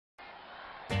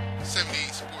78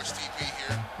 Sports TV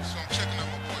here. So I'm checking out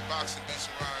my boy Boxing Beats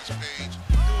and Rhymes page.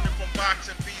 Doing it from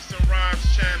Boxing Beats and Rhymes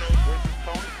channel. This is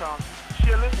Tony Thompson,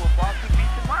 chilling with Boxing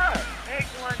Beats and Rhymes.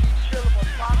 Excellent, you chilling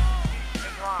with Boxing Beats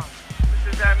and Rhymes. This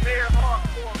is that mere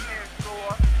hardcore man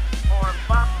store on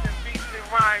Boxing Beats and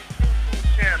Rhymes YouTube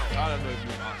channel. I don't know if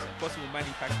you answer. Possible Manny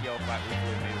Pacquiao fight with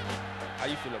Floyd Mayweather. How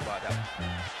you feel about that?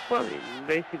 Well,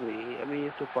 basically,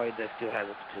 it's a fight that still has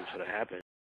the potential to happen.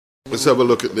 Let's have a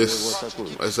look at this.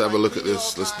 Let's have a look at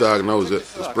this. Let's diagnose it.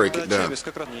 Let's break it down.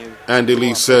 Andy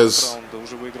Lee says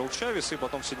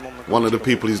one of the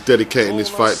people he's dedicating this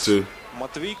fight to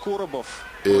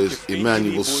is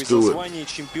Emmanuel Stewart. He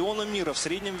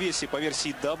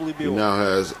now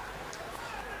has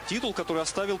титул, который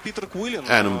оставил Питер Куиллен.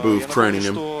 Adam Booth training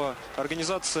him.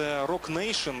 Организация Rock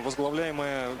Nation,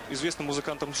 возглавляемая известным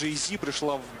музыкантом Jay-Z,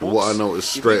 пришла в бокс. What I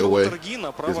noticed straight away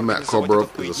is Matt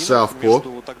Korborov is a southpaw.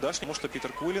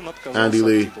 Andy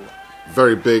Lee,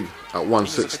 very big at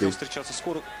 160.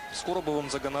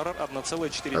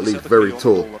 At least very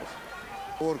tall.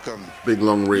 Big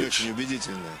long reach. He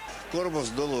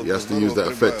has to use that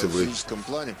effectively.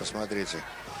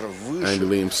 Andy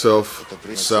Lee himself,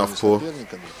 southpaw.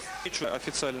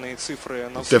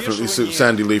 Definitely suits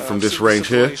Andy Lee from this range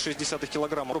here.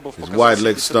 His wide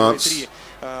leg stance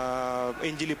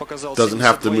doesn't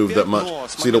have to move that much.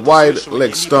 See, the wide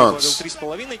leg stance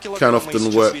can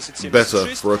often work better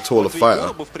for a taller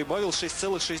fighter. With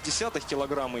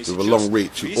a long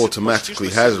reach, he automatically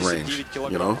has range,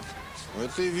 you know. He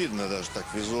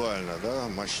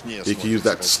can use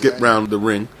that to skip round the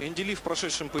ring,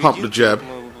 pump the jab,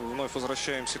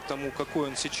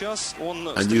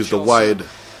 and use the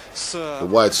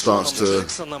wide stance to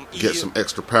get some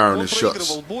extra power in his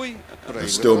shots and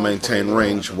still maintain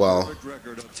range, while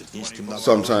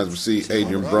sometimes we see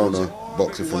Adrian Broner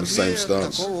boxing from the same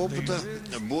stance.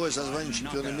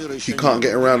 He can't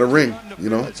get around the ring, you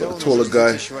know, but the taller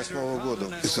guy,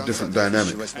 it's a different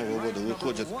dynamic.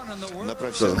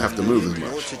 Doesn't have to move as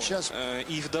much.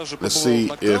 Let's see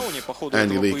if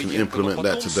Andy Lee can implement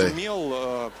that today.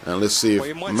 And let's see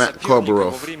if Matt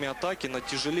Korborov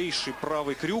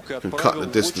can cut the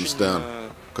distance down,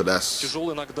 because that's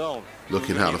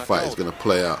looking how the fight is going to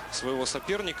play out.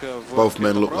 Both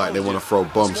men look like they want to throw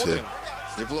bombs here.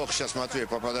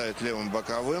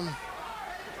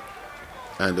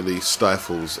 Andy Lee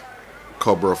stifles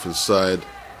Korborov inside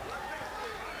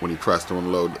when he tries to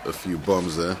unload a few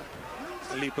bombs there.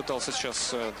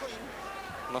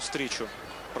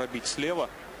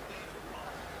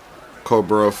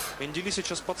 Korborov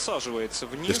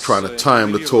is trying to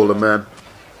time the taller man.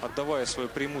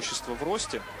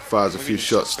 Fires a few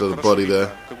shots to the body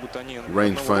there.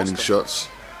 Range-finding shots.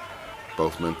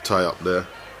 Both men tie up there.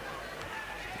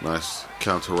 Nice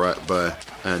counter right by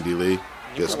Andy Lee.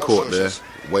 Gets caught there.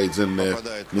 Wades in there.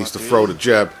 Needs to throw the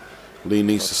jab. Lee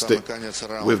needs to stick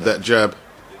with that jab.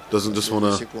 Doesn't just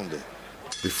want to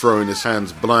be throwing his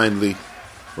hands blindly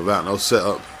without no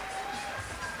setup.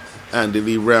 Andy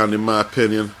Lee round, in my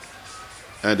opinion.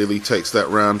 Andy Lee takes that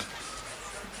round.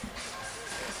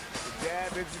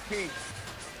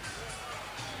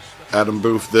 Adam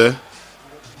Booth there,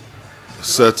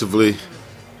 assertively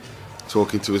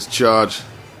talking to his charge,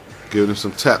 giving him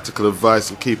some tactical advice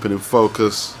and keeping him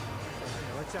focused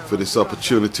for this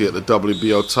opportunity at the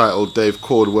WBO title. Dave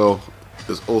Caldwell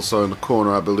is also in the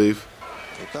corner, I believe.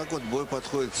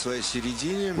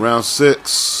 Round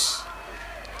 6.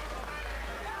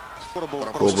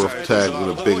 Korborov tagged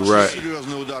with a big right.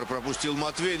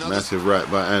 Massive right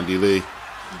by Andy Lee.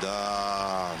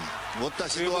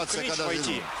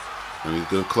 And he's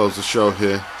going to close the show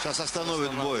here.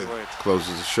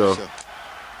 Closes the show.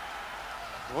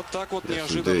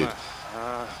 Yes, indeed.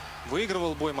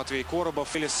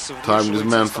 Timing his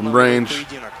man from range.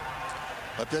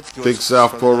 Big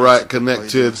southpaw right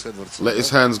connected. Let his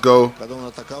hands go.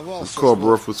 And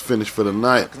Korborov was finished for the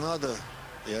night.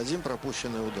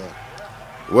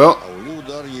 Well,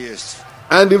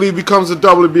 Andy Lee becomes a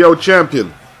WBO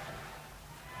champion.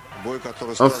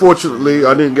 Unfortunately,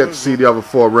 I didn't get to see the other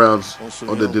 4 rounds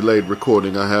on the delayed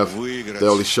recording I have. They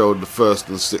only showed the first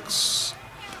and 6.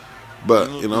 But,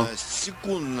 you know,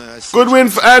 good win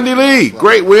for Andy Lee.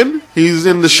 Great win. He's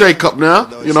in the shake-up now,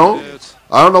 you know.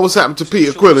 I don't know what's happened to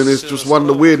Peter Quillin. It's just one of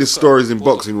the weirdest stories in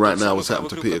boxing right now, what's happened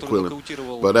to Peter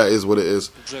Quillin. But that is what it is.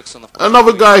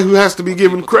 Another guy who has to be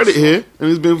given credit here, and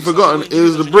he's been forgotten,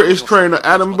 is the British trainer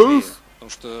Adam Booth,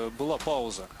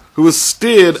 who has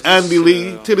steered Andy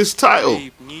Lee to this title.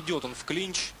 He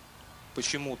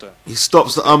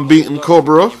stops the unbeaten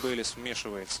Korborov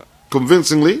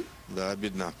convincingly.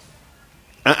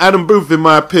 And Adam Booth, in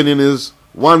my opinion, is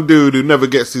One dude who never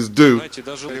gets his due.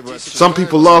 Some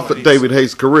people laugh at David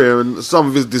Hayes' career and some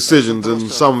of his decisions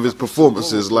and some of his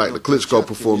performances, like the Klitschko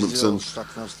performance and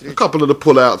a couple of the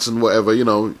pullouts and whatever, you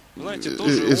know.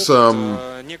 It's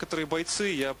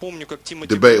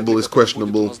debatable, it's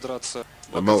questionable,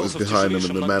 the motives behind them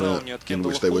and the manner in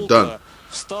which they were done.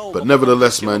 But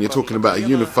nevertheless, man, you're talking about a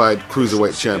unified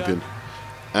cruiserweight champion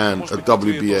and a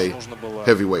WBA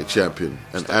heavyweight champion,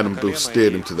 and Adam Booth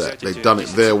steered him to that. They done it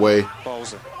their way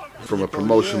from a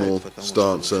promotional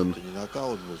stance and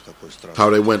how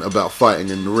they went about fighting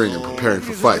in the ring and preparing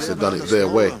for fights. They've done it their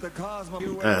way.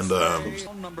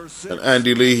 And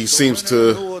Andy Lee, he seems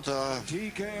to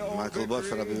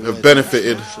have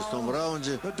benefited.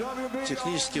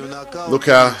 Look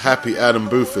how happy Adam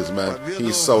Booth is, man.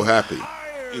 He's so happy.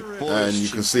 And you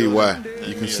can see why.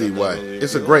 You can see why.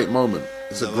 It's a great moment.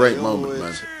 It's a great moment,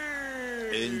 man.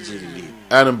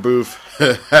 Adam Booth,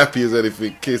 happy as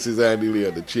anything, kisses Andy Lee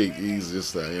on the cheek. He's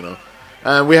just you know.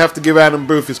 And we have to give Adam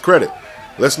Booth his credit.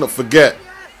 Let's not forget,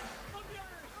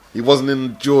 he wasn't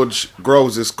in George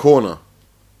Groves' corner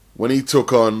when he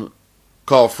took on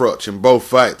Carl Froch in both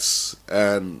fights.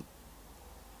 And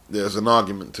there's an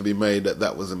argument to be made that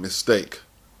that was a mistake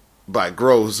by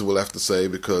Groves, we'll have to say,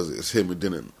 because it's him who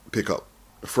didn't pick up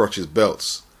Froch's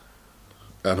belts.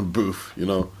 Adam Booth, you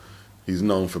know, he's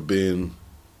known for being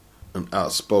an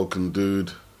outspoken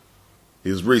dude.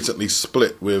 He was recently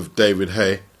split with David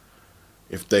Hay.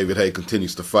 If David Hay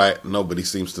continues to fight, nobody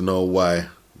seems to know why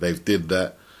they've did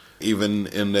that. Even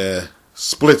in their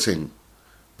splitting,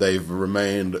 they've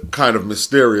remained kind of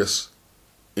mysterious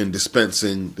in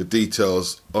dispensing the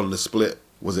details on the split.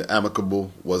 Was it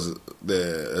amicable? Was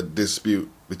there a dispute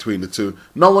between the two?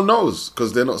 No one knows,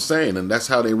 because they're not saying, and that's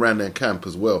how they ran their camp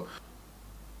as well.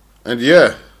 And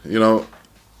yeah, you know,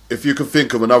 if you can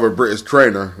think of another British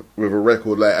trainer with a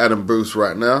record like Adam Booth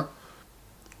right now,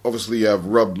 obviously you have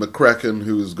Rob McCracken,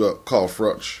 who's got Carl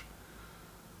Froch.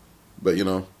 But, you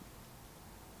know,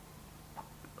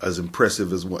 as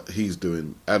impressive as what he's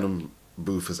doing, Adam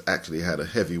Booth has actually had a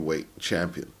heavyweight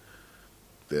champion.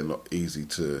 They're not easy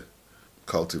to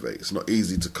cultivate. It's not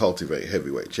easy to cultivate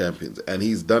heavyweight champions, and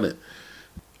he's done it.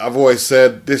 I've always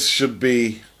said this should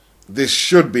be,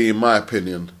 in my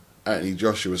opinion, Anthony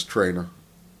Joshua's trainer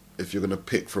if you're going to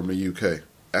pick from the UK.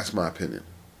 That's my opinion.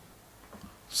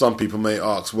 Some people may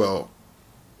ask, well,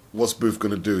 what's Booth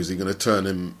going to do? Is he going to turn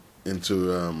him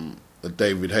into a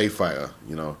David Hay fighter?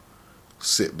 You know,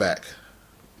 sit back,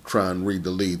 try and read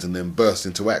the leads, and then burst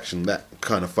into action, that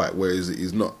kind of fight where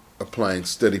he's not applying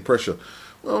steady pressure.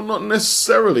 Well, not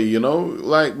necessarily, you know.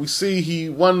 Like, we see he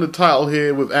won the title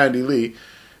here with Andy Lee,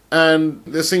 and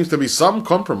there seems to be some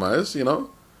compromise, you know.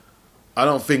 I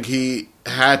don't think he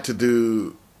had to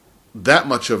do that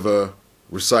much of a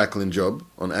recycling job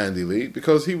on Andy Lee,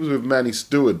 because he was with Manny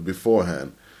Stewart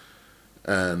beforehand,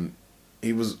 and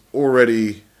he was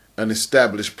already an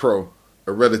established pro,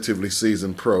 a relatively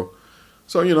seasoned pro.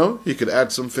 So, you know, he could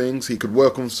add some things, he could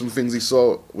work on some things he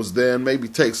saw was there and maybe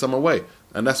take some away.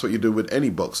 And that's what you do with any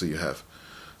boxer you have.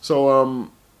 So, I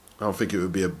don't think it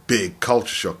would be a big culture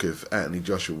shock if Anthony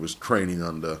Joshua was training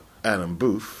under Adam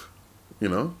Booth, you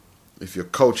know. If you're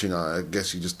coaching, I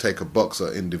guess you just take a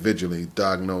boxer individually,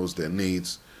 diagnose their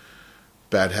needs,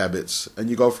 bad habits, and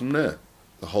you go from there.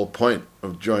 The whole point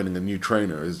of joining a new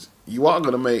trainer is you are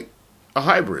going to make a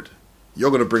hybrid.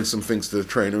 You're going to bring some things to the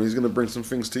trainer, he's going to bring some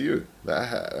things to you.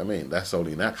 I mean, that's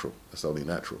only natural. That's only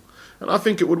natural. And I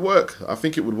think it would work. I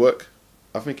think it would work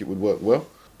well.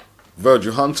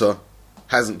 Virgil Hunter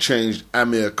hasn't changed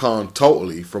Amir Khan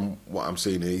totally from what I'm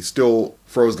seeing here. He still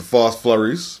throws the fast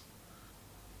flurries.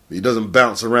 He doesn't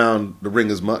bounce around the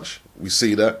ring as much. We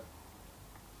see that.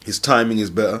 His timing is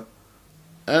better.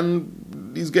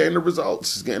 And he's getting the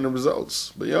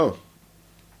results. But yo,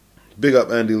 big up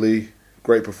Andy Lee.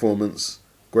 Great performance.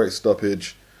 Great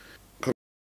stoppage.